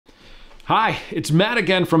Hi, it's Matt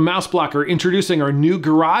again from MouseBlocker, introducing our new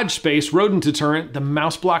garage space rodent deterrent, the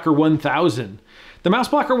MouseBlocker 1000. The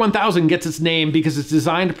MouseBlocker 1000 gets its name because it's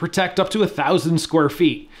designed to protect up to 1,000 square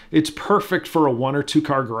feet. It's perfect for a 1 or 2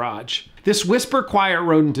 car garage. This whisper quiet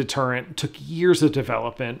rodent deterrent took years of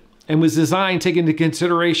development and was designed taking into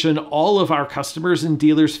consideration all of our customers and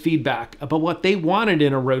dealers' feedback about what they wanted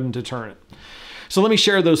in a rodent deterrent. So let me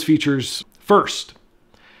share those features. First,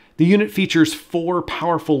 the unit features 4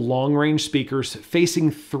 powerful long-range speakers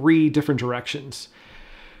facing 3 different directions.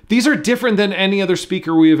 These are different than any other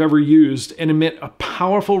speaker we have ever used and emit a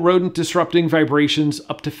powerful rodent-disrupting vibrations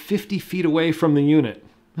up to 50 feet away from the unit.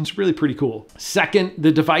 It's really pretty cool. Second,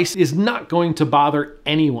 the device is not going to bother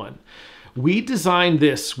anyone. We designed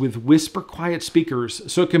this with whisper quiet speakers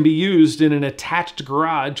so it can be used in an attached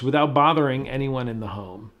garage without bothering anyone in the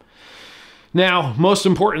home. Now, most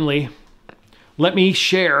importantly, let me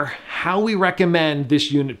share how we recommend this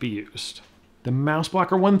unit be used. The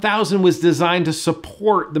MouseBlocker 1000 was designed to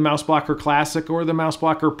support the MouseBlocker Classic or the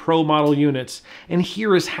MouseBlocker Pro model units, and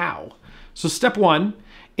here is how. So step 1,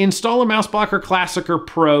 install a MouseBlocker Classic or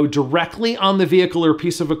Pro directly on the vehicle or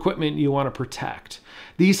piece of equipment you want to protect.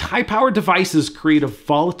 These high-powered devices create a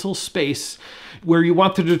volatile space where you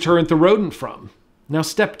want to deter the rodent from. Now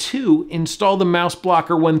step 2, install the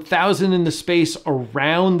MouseBlocker 1000 in the space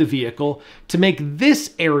around the vehicle to make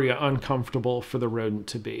this area uncomfortable for the rodent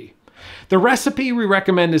to be. The recipe we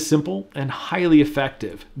recommend is simple and highly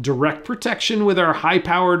effective. Direct protection with our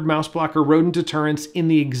high-powered MouseBlocker rodent deterrents in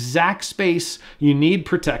the exact space you need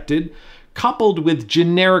protected, coupled with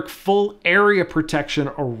generic full area protection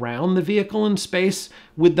around the vehicle and space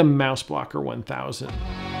with the MouseBlocker 1000.